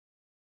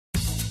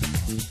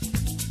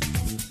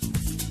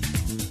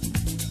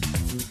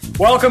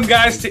Welcome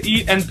guys to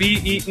Eat and Be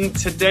Eaten.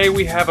 Today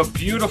we have a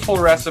beautiful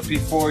recipe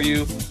for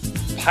you.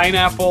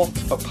 Pineapple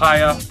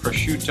papaya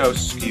prosciutto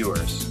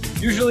skewers.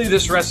 Usually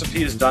this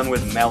recipe is done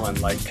with melon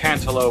like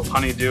cantaloupe,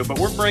 honeydew, but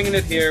we're bringing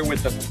it here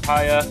with the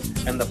papaya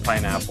and the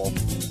pineapple.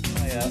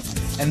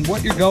 And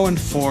what you're going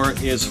for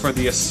is for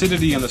the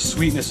acidity and the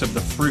sweetness of the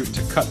fruit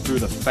to cut through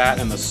the fat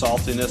and the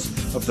saltiness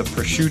of the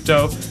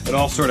prosciutto. It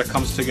all sort of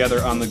comes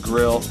together on the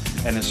grill,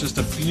 and it's just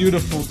a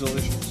beautiful,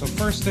 delicious. So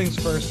first things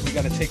first, we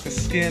got to take the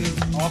skin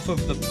off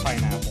of the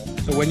pineapple.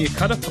 So when you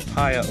cut a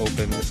papaya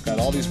open, it's got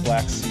all these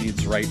black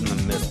seeds right in the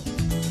middle.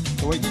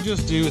 So what you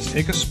just do is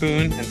take a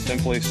spoon and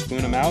simply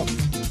spoon them out.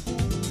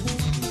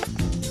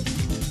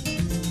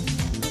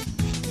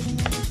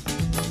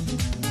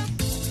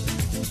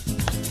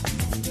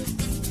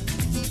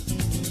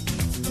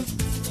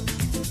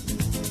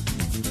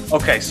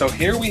 Okay, so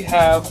here we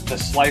have the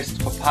sliced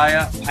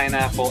papaya,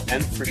 pineapple,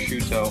 and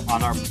prosciutto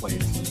on our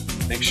plate.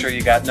 Make sure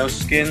you got no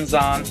skins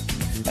on.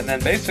 And then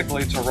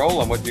basically to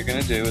roll them, what you're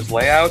gonna do is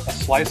lay out a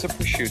slice of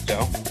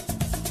prosciutto,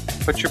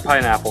 put your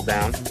pineapple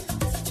down.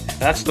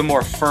 That's the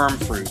more firm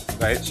fruit,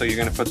 right? So you're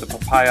gonna put the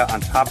papaya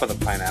on top of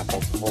the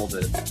pineapple to hold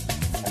it.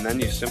 And then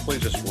you simply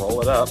just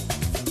roll it up.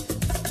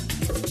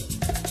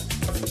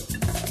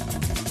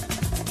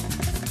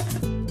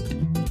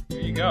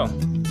 Here you go.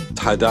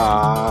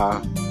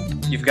 Ta-da!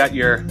 You've got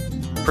your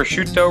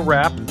prosciutto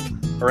wrap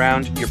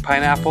around your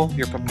pineapple,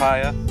 your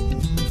papaya,